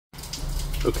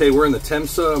Okay, we're in the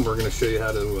Temsa, and we're going to show you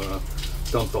how to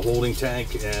dump the holding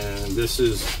tank. And this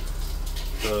is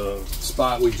the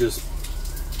spot we just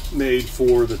made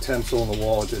for the Temsa on the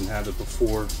wall. It didn't have it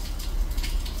before.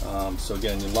 So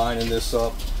again, you're lining this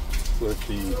up with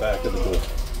the back of the door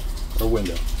or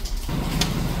window.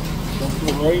 Dump to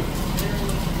the right,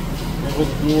 and with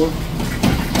the door.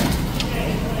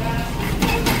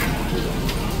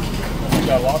 You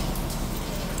got locked?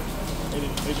 Maybe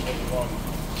it's locked.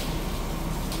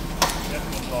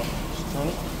 Definitely locked. Just turn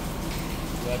it.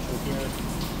 That's right there.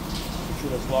 Make sure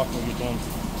that's locked when you get done.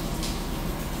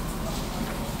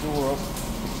 Door up.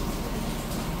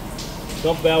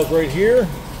 Dump valve's right here.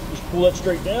 Just pull that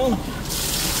straight down.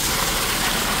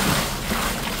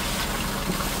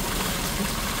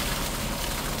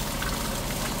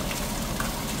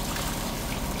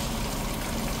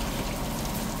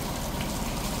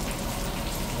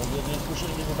 Then push it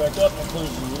and get it back up and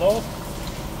close it off.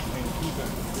 And keep it up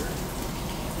here.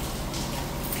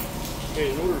 Okay,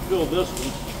 in order to fill this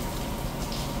one,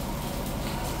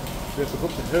 you have to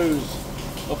hook the hose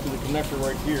up to the connector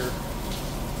right here.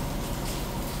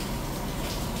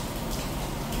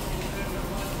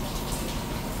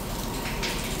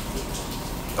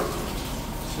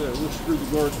 So we'll screw the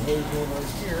garden hose in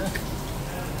right here.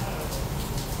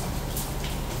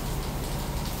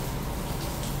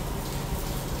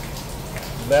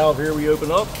 The valve here we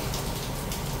open up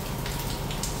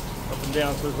and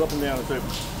down, so it's up and down, it's open.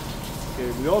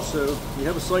 Okay, we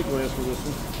have a sight glass for this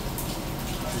one,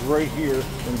 which is right here,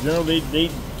 and generally they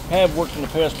have worked in the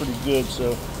past pretty good, so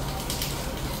let's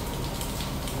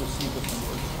see if this one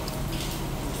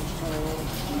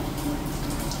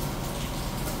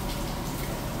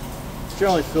works.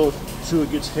 Generally fill it till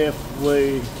it gets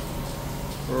halfway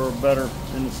or better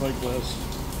in the sight glass.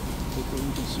 Hopefully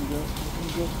you can see that.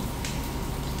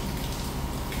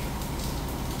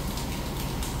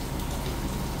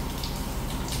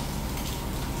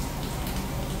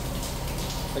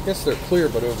 I guess they're clear,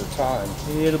 but over time.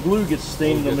 Yeah, the blue gets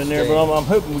stained them in there, but I'm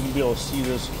hoping we can be able to see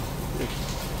this.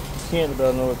 If we can't,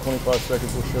 about another 25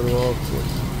 seconds, we'll shut it off.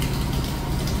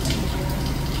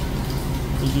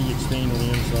 They do get stained on the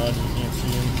inside, you can't see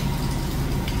them.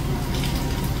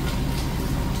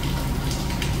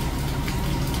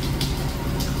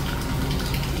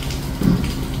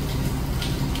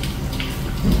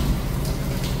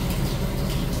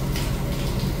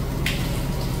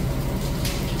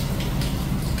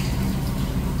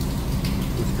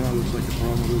 Looks like a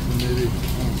problem with this one, maybe. I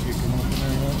don't see it coming up in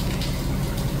there yet.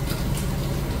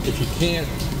 If you can't,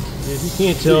 if you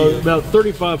can't tell, about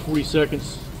 35-40 seconds.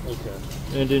 Okay.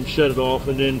 And then shut it off.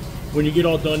 And then when you get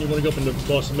all done, you want to go up in the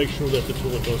bus and make sure that the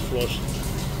toilet does flush.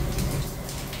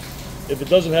 If it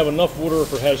doesn't have enough water, or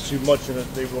if it has too much in it,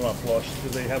 they will not flush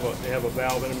because they have a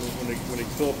valve in them. When they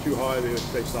fill up too high, they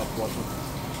stop flushing.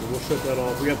 So we'll shut that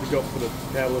off. We have to go up for the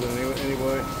tablet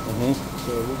anyway.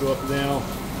 So we'll go up now.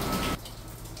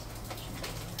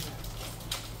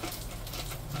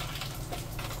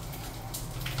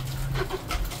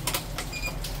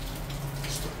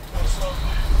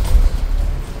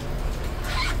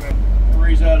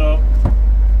 Raise that up.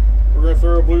 We're going to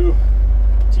throw a blue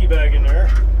tea bag in there.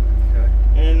 Okay.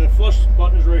 And the flush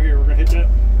button is right here. We're going to hit that.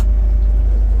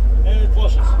 And it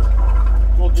flushes.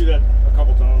 We'll do that a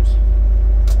couple times.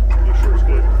 Make sure it's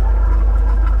good.